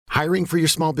Hiring for your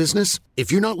small business?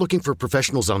 If you're not looking for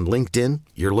professionals on LinkedIn,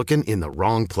 you're looking in the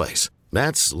wrong place.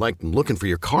 That's like looking for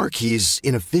your car keys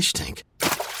in a fish tank.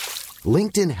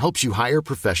 LinkedIn helps you hire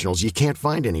professionals you can't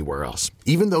find anywhere else,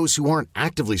 even those who aren't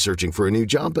actively searching for a new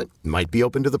job but might be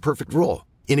open to the perfect role.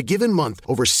 In a given month,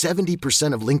 over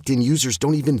 70% of LinkedIn users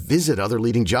don't even visit other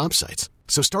leading job sites.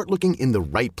 So start looking in the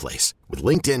right place. With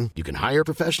LinkedIn, you can hire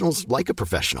professionals like a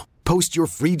professional. Post your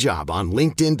free job on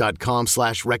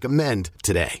linkedin.com/recommend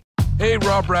today. Hey,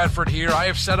 Rob Bradford here. I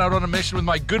have set out on a mission with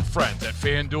my good friends at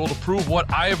FanDuel to prove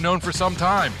what I have known for some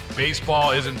time.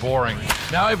 Baseball isn't boring.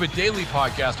 Now I have a daily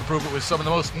podcast to prove it with some of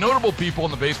the most notable people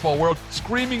in the baseball world,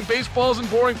 screaming baseball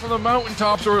isn't boring from the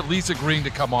mountaintops, or at least agreeing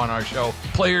to come on our show.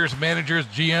 Players, managers,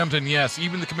 GMs, and yes,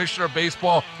 even the commissioner of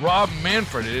baseball, Rob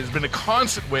Manfred. It has been a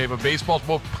constant wave of baseball's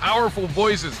most powerful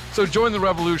voices. So join the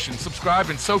revolution.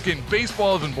 Subscribe and soak in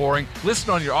Baseball Isn't Boring.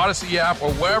 Listen on your Odyssey app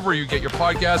or wherever you get your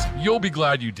podcasts. You'll be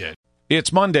glad you did.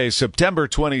 It's Monday, September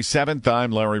 27th.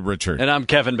 I'm Larry Richert. And I'm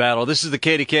Kevin Battle. This is the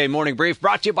KDK Morning Brief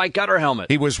brought to you by Gutter Helmet.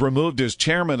 He was removed as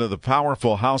chairman of the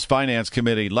powerful House Finance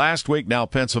Committee last week. Now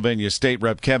Pennsylvania State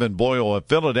Rep Kevin Boyle of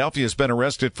Philadelphia has been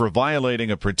arrested for violating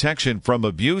a protection from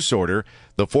abuse order.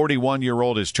 The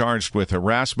 41-year-old is charged with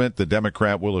harassment. The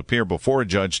Democrat will appear before a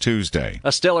judge Tuesday. A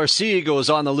Steller sea eagle is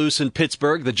on the loose in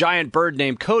Pittsburgh. The giant bird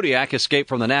named Kodiak escaped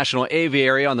from the National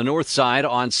Aviary on the north side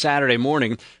on Saturday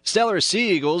morning. Steller sea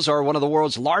eagles are one of the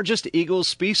world's largest eagle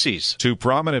species. Two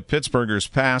prominent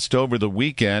Pittsburghers passed over the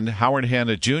weekend. Howard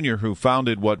Hanna Jr., who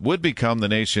founded what would become the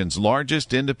nation's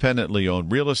largest independently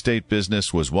owned real estate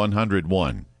business, was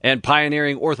 101. And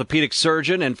pioneering orthopedic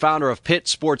surgeon and founder of Pitt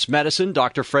Sports Medicine,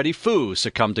 Dr. Freddie Fu,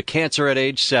 succumbed to cancer at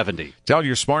age 70. Tell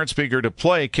your smart speaker to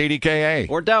play KDKA.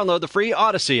 Or download the free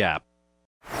Odyssey app.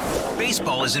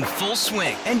 Baseball is in full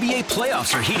swing. NBA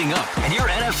playoffs are heating up, and your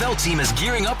NFL team is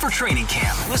gearing up for training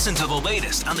camp. Listen to the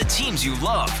latest on the teams you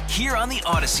love here on the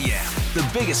Odyssey app. The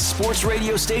biggest sports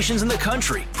radio stations in the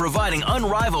country, providing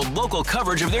unrivaled local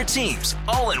coverage of their teams,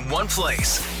 all in one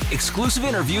place. Exclusive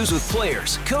interviews with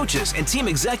players, coaches, and team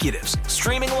executives,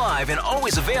 streaming live and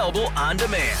always available on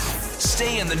demand.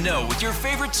 Stay in the know with your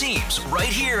favorite teams right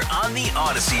here on the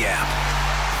Odyssey app.